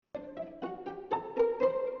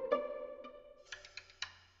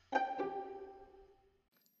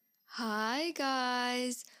Hi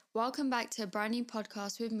guys, welcome back to a brand new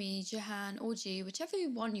podcast with me, Jahan or G, whichever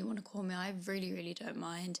one you want to call me. I really don't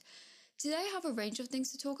mind. Today I have a range of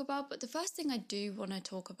things to talk about, but the first thing I do want to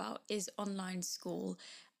talk about is online school.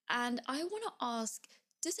 And I want to ask,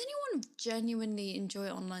 does anyone genuinely enjoy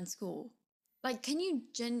online school? Like, can you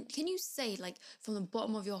say, like, from the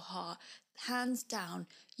bottom of your heart, hands down,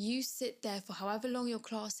 you sit there for however long your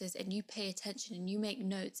class is and you pay attention and you make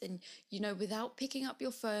notes and, without picking up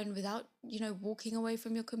your phone, without, walking away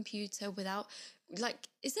from your computer, without, like,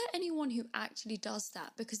 is there anyone who actually does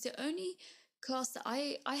that? Because the only class that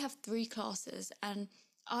I have three classes, and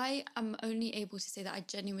I am only able to say that I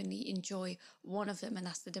genuinely enjoy one of them, and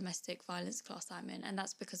that's the domestic violence class I'm in. And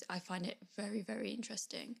that's because I find it very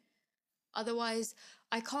interesting. Otherwise,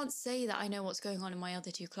 I can't say that I know what's going on in my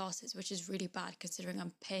other two classes, which is really bad considering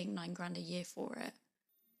I'm paying £9 a year for it.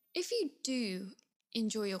 If you do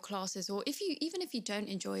enjoy your classes, or even if you don't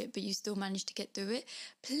enjoy it but you still manage to get through it,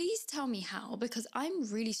 please tell me how, because I'm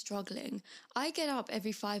really struggling. I get up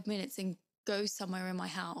every 5 minutes and go somewhere in my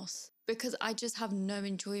house because I just have no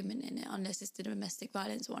enjoyment in it unless it's the domestic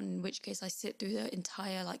violence one, in which case I sit through the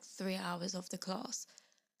entire 3 hours of the class.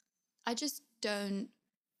 I just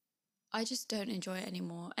don't enjoy it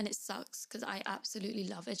anymore, and it sucks because I absolutely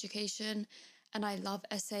love education and I love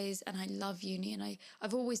essays and I love uni, and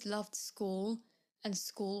I've always loved school and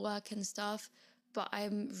schoolwork and stuff, but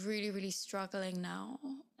I'm really struggling now,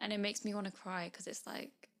 and it makes me want to cry because it's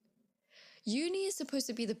like uni is supposed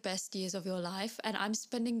to be the best years of your life, and I'm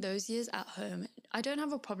spending those years at home. I don't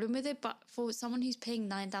have a problem with it, but for someone who's paying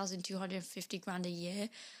 9,250 grand a year,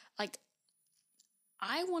 like,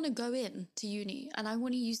 I want to go in to uni and I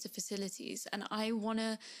want to use the facilities and I want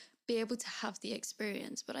to be able to have the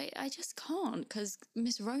experience, but I just can't because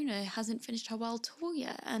Miss Rona hasn't finished her world tour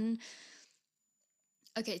yet. And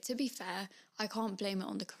okay, to be fair, I can't blame it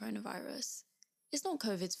on the coronavirus. It's not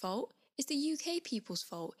COVID's fault. It's the UK people's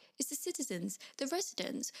fault. It's the citizens, the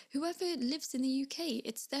residents, whoever lives in the UK,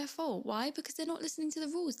 it's their fault. Why? Because they're not listening to the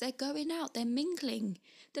rules. They're going out, they're mingling,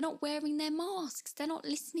 they're not wearing their masks, they're not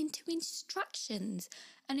listening to instructions.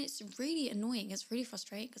 And it's really annoying. It's really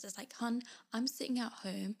frustrating because it's like, hun, I'm sitting at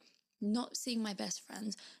home, not seeing my best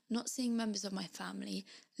friends, not seeing members of my family,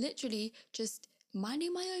 literally just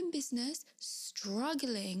minding my own business,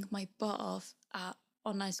 struggling my butt off at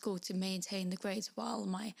online school to maintain the grades while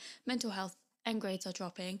my mental health and grades are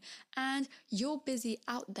dropping, and you're busy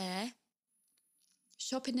out there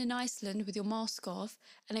shopping in Iceland with your mask off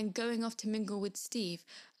and then going off to mingle with Steve.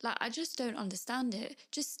 Like, I just don't understand it.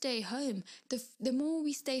 Just stay home. The more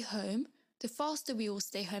we stay home, the faster we all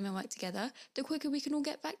stay home and work together, the quicker we can all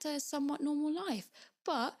get back to a somewhat normal life.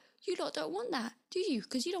 But you lot don't want that, do you?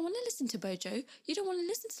 Because you don't want to listen to Bojo. You don't want to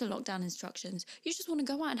listen to the lockdown instructions. You just want to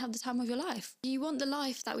go out and have the time of your life. You want the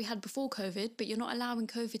life that we had before COVID, but you're not allowing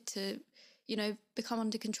COVID to, become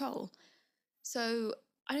under control. So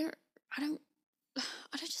I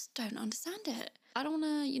just don't understand it. I don't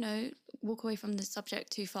want to, walk away from the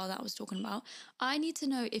subject too far that I was talking about. I need to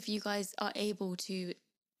know if you guys are able to,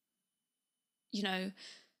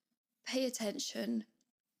 pay attention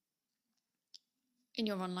in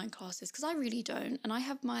your online classes, because I really don't. And I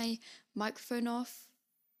have my microphone off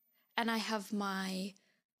and I have my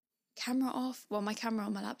camera off. Well, my camera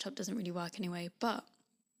on my laptop doesn't really work anyway, but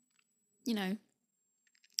I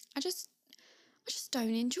just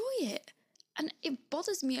don't enjoy it. And it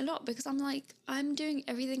bothers me a lot because I'm like, I'm doing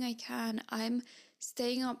everything I can. I'm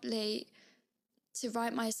staying up late to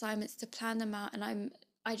write my assignments, to plan them out, and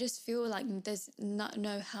I just feel like there's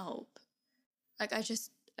no help. Like, I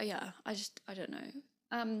don't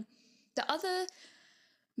know. The other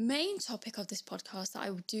main topic of this podcast that I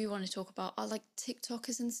do want to talk about are like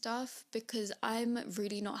TikTokers and stuff, because I'm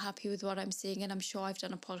really not happy with what I'm seeing, and I'm sure I've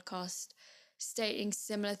done a podcast stating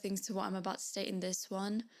similar things to what I'm about to state in this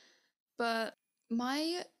one. But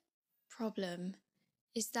my problem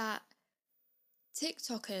is that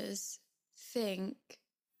TikTokers think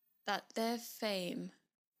that their fame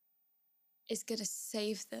is going to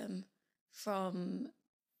save them from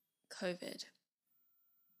COVID.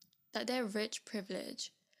 That their rich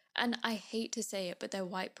privilege, and I hate to say it, but their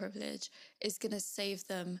white privilege is going to save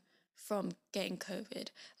them from getting COVID.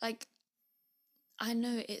 Like, I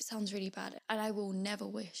know it sounds really bad, and I will never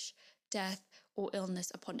wish death or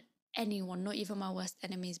illness upon anyone, not even my worst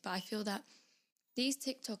enemies, but I feel that these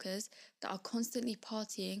TikTokers that are constantly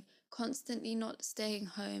partying, constantly not staying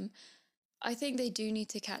home, I think they do need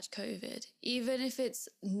to catch COVID. Even if it's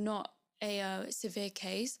not a severe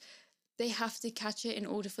case, they have to catch it in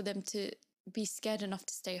order for them to be scared enough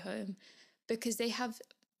to stay home, because they have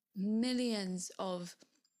millions of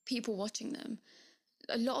people watching them.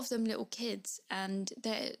 a lot of them little kids, and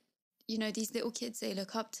they're, these little kids, they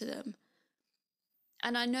look up to them.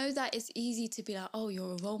 And I know that it's easy to be like, oh,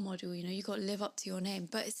 you're a role model, you got to live up to your name.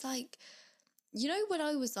 But it's like, when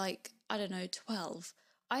I was like, I don't know, 12,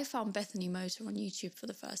 I found Bethany Motor on YouTube for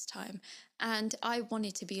the first time. And I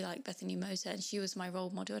wanted to be like Bethany Motor, and she was my role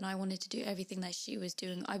model, and I wanted to do everything that she was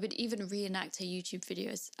doing. I would even reenact her YouTube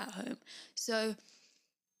videos at home. So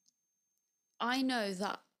I know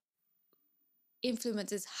that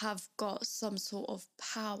influencers have got some sort of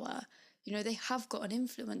power. They have got an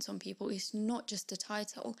influence on people. It's not just a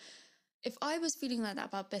title. If I was feeling like that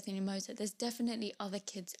about Bethany Motor, there's definitely other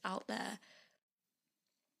kids out there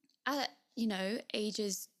at,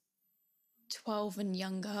 ages 12 and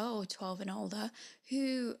younger or 12 and older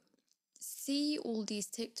who see all these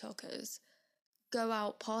TikTokers go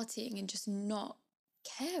out partying and just not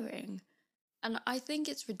caring. And I think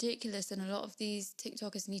it's ridiculous, and a lot of these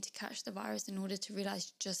TikTokers need to catch the virus in order to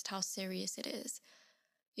realize just how serious it is.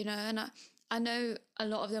 And I know a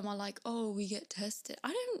lot of them are like, oh, we get tested.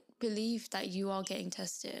 I don't believe that you are getting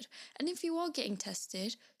tested. And if you are getting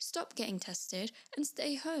tested, stop getting tested and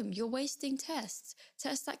stay home. You're wasting tests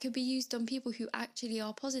that could be used on people who actually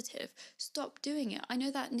are positive. Stop doing it. I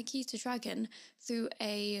know that Nikita Dragun threw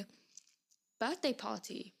a birthday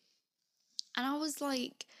party, and I was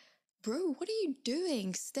like, bro, what are you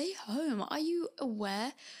doing? Stay home. Are you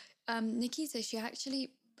aware? Nikita, she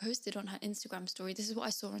actually posted on her Instagram story. This is what I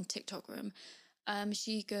saw on TikTok room.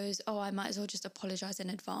 She goes, oh, I might as well just apologize in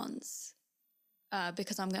advance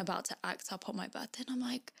because I'm about to act up on my birthday. And I'm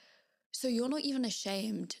like, so you're not even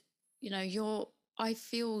ashamed. I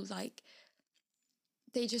feel like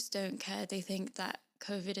they just don't care. They think that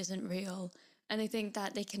COVID isn't real. And they think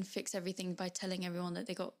that they can fix everything by telling everyone that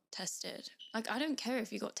they got tested. Like, I don't care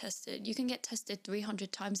if you got tested. You can get tested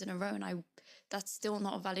 300 times in a row, and that's still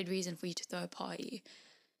not a valid reason for you to throw a party.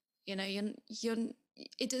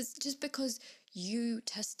 It does, just because you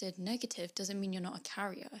tested negative doesn't mean you're not a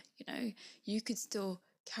carrier. You could still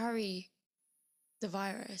carry the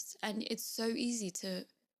virus, and it's so easy to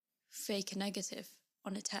fake a negative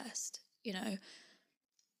on a test.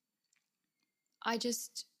 I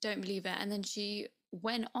just don't believe it. And then she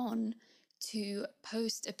went on to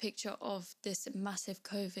post a picture of this massive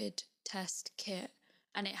COVID test kit,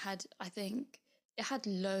 and it had, I think, it had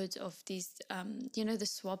loads of these, the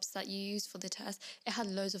swabs that you use for the test. It had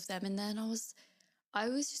loads of them in there, and I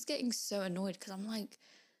was just getting so annoyed because I'm like,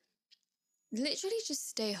 literally, just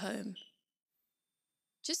stay home.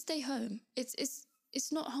 Just stay home. It's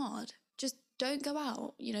not hard. Just don't go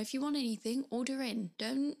out. If you want anything, order in.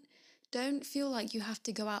 Don't feel like you have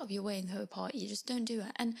to go out of your way and throw a party. Just don't do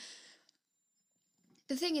it. And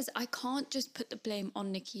the thing is, I can't just put the blame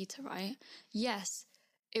on Nikita, right? Yes,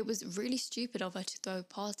 it was really stupid of her to throw a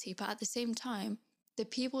party, but at the same time, the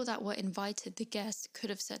people that were invited, the guests, could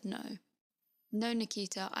have said no. No,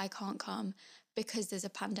 Nikita, I can't come because there's a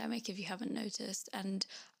pandemic, if you haven't noticed, and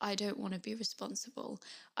I don't want to be responsible.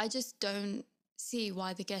 I just don't see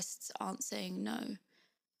why the guests aren't saying no.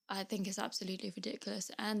 I think it's absolutely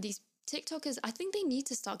ridiculous. And these TikTokers, I think they need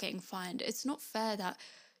to start getting fined. It's not fair that,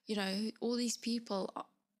 all these people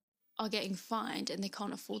are getting fined and they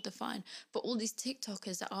can't afford the fine. But all these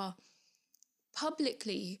TikTokers that are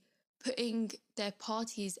publicly putting their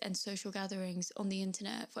parties and social gatherings on the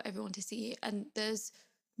internet for everyone to see, and there's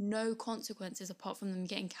no consequences apart from them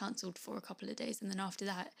getting cancelled for a couple of days, and then after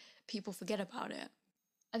that, people forget about it.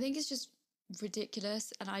 I think it's just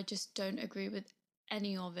ridiculous, and I just don't agree with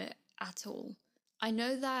any of it at all. I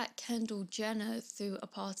know that Kendall Jenner threw a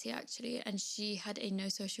party actually, and she had a no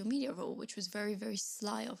social media rule, which was very, very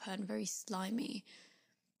sly of her and very slimy.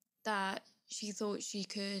 That she thought she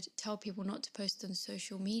could tell people not to post on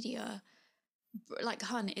social media. Like,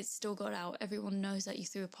 hun, it's still got out. Everyone knows that you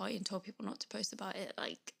threw a party and told people not to post about it.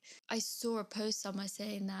 Like, I saw a post somewhere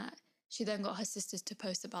saying that she then got her sisters to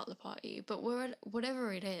post about the party. But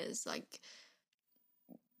whatever it is, like,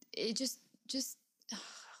 it just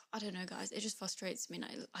I don't know, guys. It just frustrates me,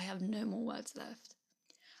 and I have no more words left.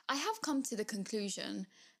 I have come to the conclusion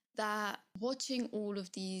that watching all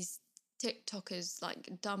of these TikTokers, like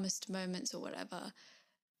dumbest moments or whatever,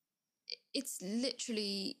 it's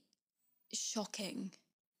literally shocking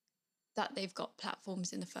that they've got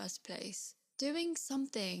platforms in the first place. Doing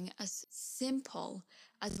something as simple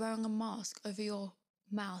as wearing a mask over your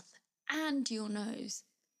mouth and your nose,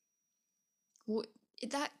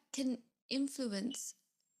 that can influence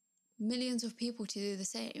millions of people to do the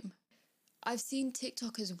same. I've seen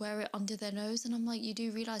TikTokers wear it under their nose, and I'm like, you do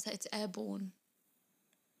realise that it's airborne.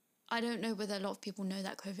 I don't know whether a lot of people know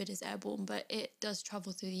that COVID is airborne, but it does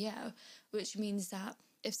travel through the air, which means that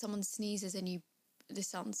if someone sneezes and you this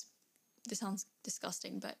sounds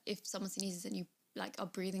disgusting, but if someone sneezes and you like are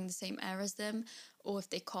breathing the same air as them, or if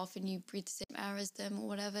they cough and you breathe the same air as them or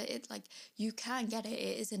whatever, it like you can get it.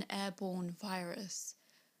 It is an airborne virus.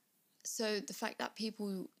 So the fact that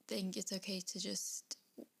people think it's okay to just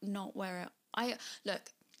not wear it,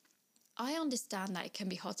 I understand that it can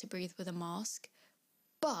be hard to breathe with a mask,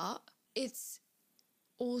 but it's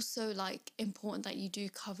also like important that you do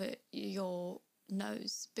cover your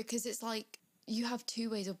nose, because it's like you have two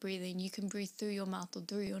ways of breathing. You can breathe through your mouth or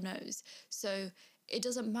through your nose. So it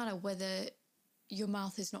doesn't matter whether your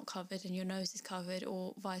mouth is not covered and your nose is covered,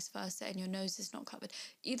 or vice versa and your nose is not covered.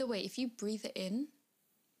 Either way, if you breathe it in,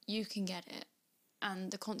 you can get it.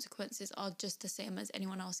 And the consequences are just the same as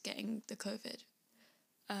anyone else getting the COVID.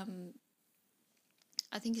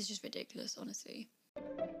 I think it's just ridiculous, honestly.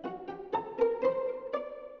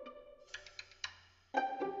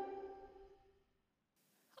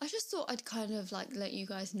 I just thought I'd kind of like let you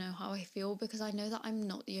guys know how I feel, because I know that I'm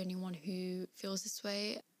not the only one who feels this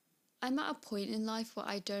way. I'm at a point in life where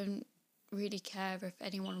I don't really care if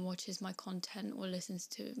anyone watches my content or listens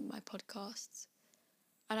to my podcasts.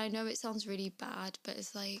 And I know it sounds really bad, but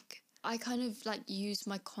it's like I kind of like use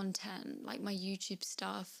my content, like my YouTube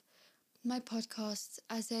stuff, my podcasts,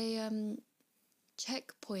 as a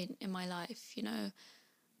checkpoint in my life, you know,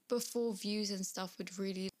 before views and stuff would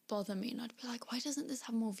really bother me, and I'd be like, why doesn't this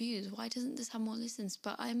have more views? Why doesn't this have more listens?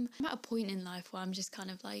 But I'm at a point in life where I'm just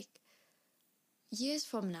kind of like, years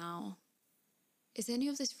from now, is any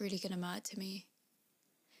of this really going to matter to me?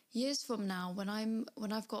 Years from now, when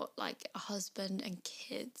I've got like a husband and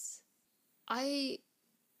kids, I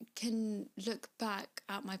can look back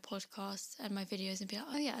at my podcasts and my videos and be like,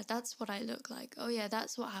 oh yeah, that's what I look like. Oh yeah,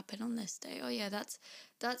 that's what happened on this day. Oh yeah,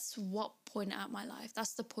 that's what point at my life.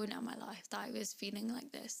 That's the point at my life that I was feeling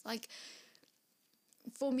like this. Like,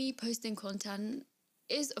 for me, posting content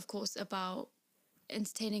is, of course, about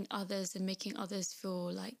entertaining others and making others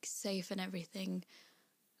feel like safe and everything.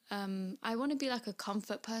 I want to be like a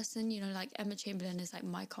comfort person, you know, like Emma Chamberlain is like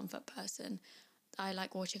my comfort person. I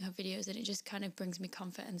like watching her videos and it just kind of brings me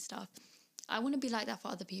comfort and stuff. I want to be like that for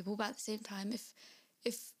other people, but at the same time,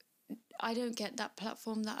 if I don't get that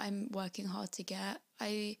platform that I'm working hard to get,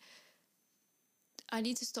 I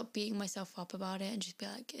need to stop beating myself up about it and just be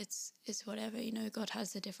like, it's whatever, you know, God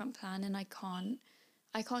has a different plan and I can't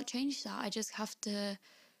change that. I just have to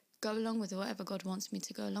go along with whatever God wants me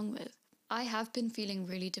to go along with. I have been feeling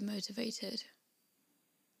really demotivated,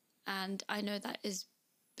 and I know that is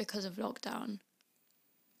because of lockdown.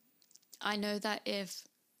 I know that if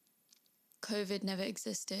COVID never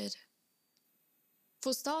existed,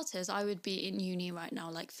 for starters, I would be in uni right now,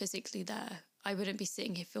 like physically there. I wouldn't be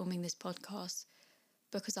sitting here filming this podcast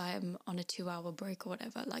because I am on a 2-hour break or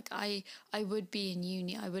whatever. Like I would be in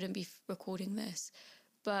uni. I wouldn't be recording this.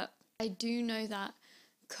 But I do know that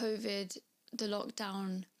COVID, the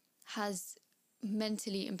lockdown, has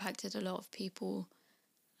mentally impacted a lot of people,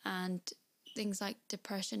 and things like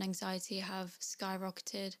depression, anxiety have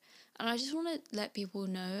skyrocketed. And I just want to let people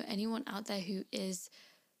know, anyone out there who is,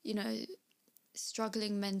 you know,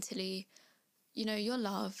 struggling mentally, you know, you're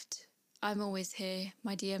loved. I'm always here.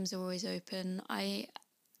 My DMs are always open. I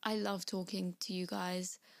love talking to you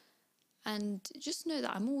guys. And just know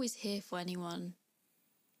that I'm always here for anyone,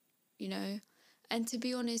 you know. And to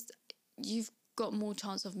be honest, you've got more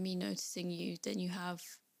chance of me noticing you than you have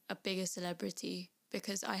a bigger celebrity,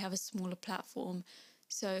 because I have a smaller platform.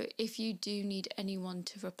 So if you do need anyone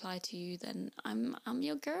to reply to you, then I'm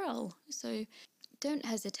your girl. So don't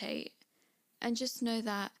hesitate, and just know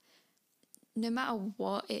that no matter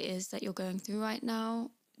what it is that you're going through right now,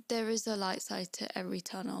 there is a light side to every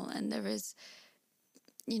tunnel, and there is,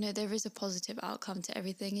 you know, there is a positive outcome to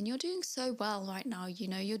everything. And you're doing so well right now, you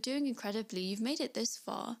know, you're doing incredibly. You've made it this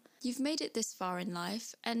far. You've made it this far in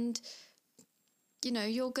life, and, you know,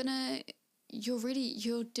 you're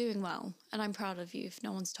doing well. And I'm proud of you. If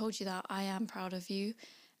no one's told you that, I am proud of you.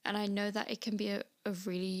 And I know that it can be a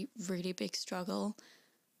really, really big struggle,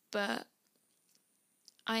 but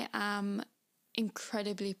I am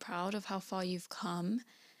incredibly proud of how far you've come.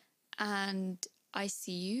 And I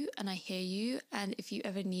see you and I hear you. And if you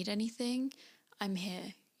ever need anything, I'm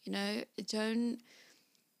here. You know,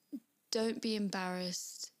 don't be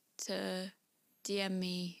embarrassed to DM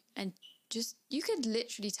me, and just, you could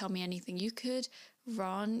literally tell me anything. You could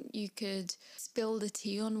rant, you could spill the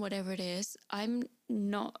tea on whatever it is. I'm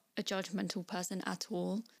not a judgmental person at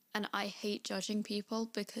all. And I hate judging people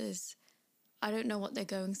because I don't know what they're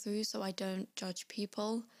going through, so I don't judge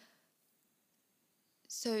people.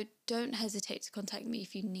 So don't hesitate to contact me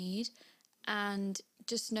if you need. And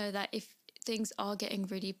just know that if things are getting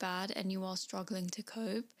really bad and you are struggling to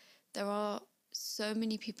cope, there are so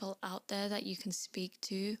many people out there that you can speak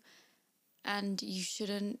to, and you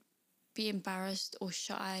shouldn't be embarrassed or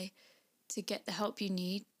shy to get the help you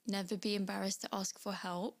need. Never be embarrassed to ask for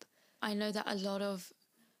help. I know that a lot of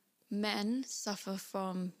men suffer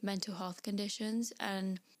from mental health conditions,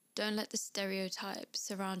 and don't let the stereotypes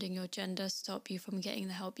surrounding your gender stop you from getting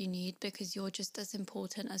the help you need, because you're just as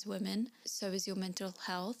important as women. So is your mental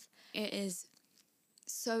health. It is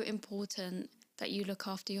so important that you look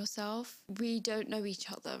after yourself. We don't know each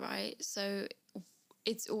other, right? So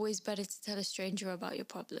it's always better to tell a stranger about your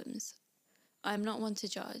problems. I'm not one to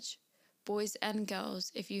judge. Boys and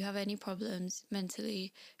girls, if you have any problems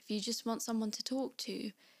mentally, if you just want someone to talk to,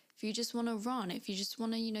 if you just want to run, if you just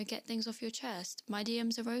want to, get things off your chest, my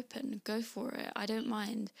DMs are open. Go for it. I don't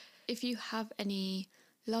mind. If you have any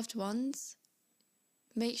loved ones,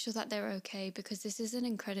 make sure that they're okay, because this is an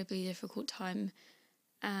incredibly difficult time.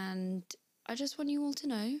 And I just want you all to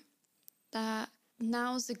know that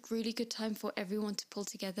now's a really good time for everyone to pull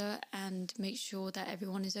together and make sure that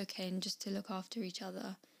everyone is okay, and just to look after each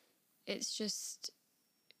other. It's just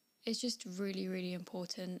really, really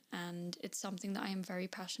important, and it's something that I am very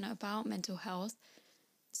passionate about, mental health.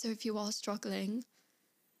 So if you are struggling,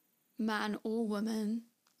 man or woman,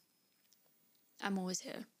 I'm always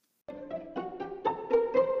here.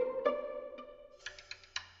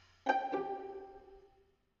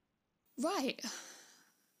 Right.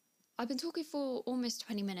 I've been talking for almost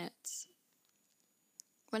 20 minutes.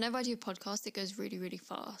 Whenever I do a podcast, it goes really, really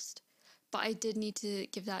fast. But I did need to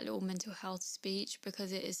give that little mental health speech,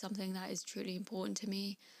 because it is something that is truly important to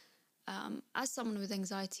me. As someone with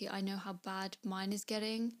anxiety, I know how bad mine is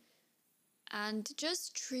getting. And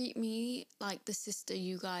just treat me like the sister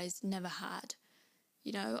you guys never had,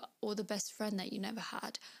 or the best friend that you never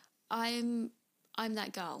had. I'm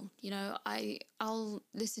that girl, I'll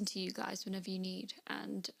listen to you guys whenever you need.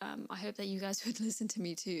 And I hope that you guys would listen to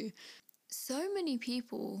me too. So many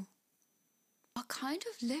people are kind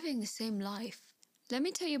of living the same life. Let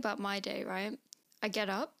me tell you about my day, right? I get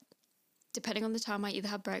up, depending on the time, I either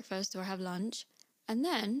have breakfast or I have lunch. And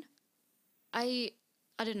then I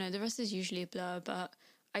don't know, the rest is usually a blur, but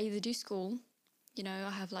I either do school, I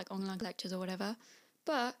have like online lectures or whatever,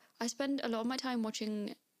 but I spend a lot of my time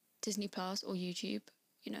watching Disney Plus or YouTube,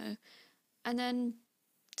 and then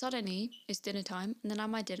suddenly it's dinner time, and then I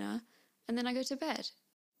have my dinner, and then I go to bed.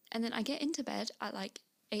 And then I get into bed at like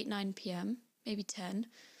 8, 9 p.m., maybe 10,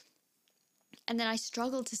 and then I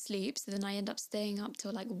struggle to sleep, so then I end up staying up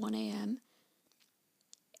till like 1 a.m.,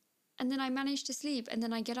 and then I manage to sleep, and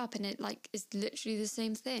then I get up and it like is literally the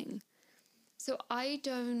same thing. So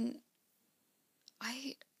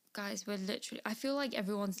guys, I feel like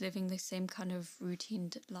everyone's living the same kind of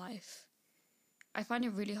routined life. I find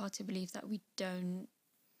it really hard to believe that we don't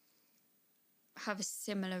have a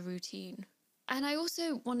similar routine. And I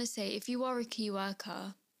also want to say, if you are a key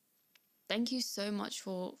worker, thank you so much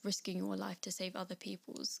for risking your life to save other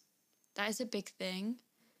people's. That is a big thing.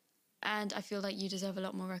 And I feel like you deserve a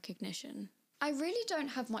lot more recognition. I really don't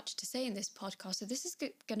have much to say in this podcast, so this is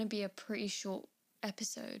going to be a pretty short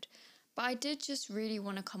episode. But I did just really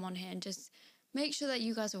want to come on here and just make sure that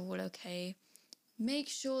you guys are all okay. Make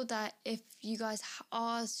sure that if you guys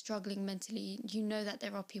are struggling mentally, you know that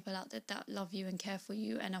there are people out there that love you and care for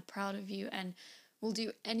you and are proud of you and will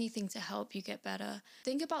do anything to help you get better.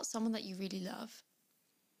 Think about someone that you really love,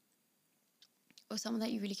 or someone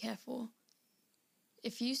that you really care for.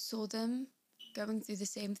 If you saw them going through the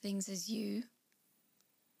same things as you,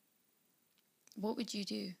 what would you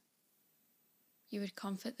do? You would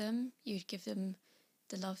comfort them, you would give them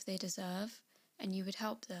the love they deserve, and you would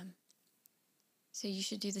help them. So you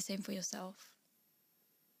should do the same for yourself.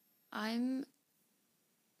 I'm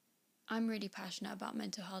really passionate about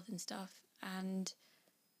mental health and stuff, and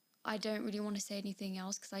I don't really want to say anything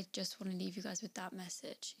else because I just want to leave you guys with that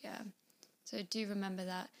message. Yeah. So do remember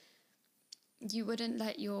that you wouldn't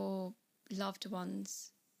let your loved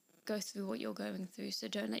ones go through what you're going through, so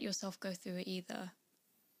don't let yourself go through it either.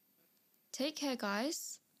 Take care,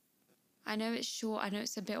 guys. I know it's short, I know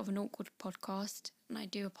it's a bit of an awkward podcast, and I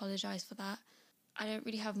do apologise for that. I don't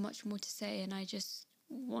really have much more to say, and I just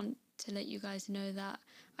want to let you guys know that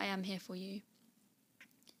I am here for you.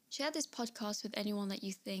 Share this podcast with anyone that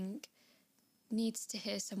you think needs to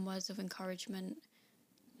hear some words of encouragement.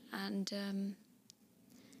 And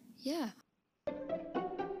yeah.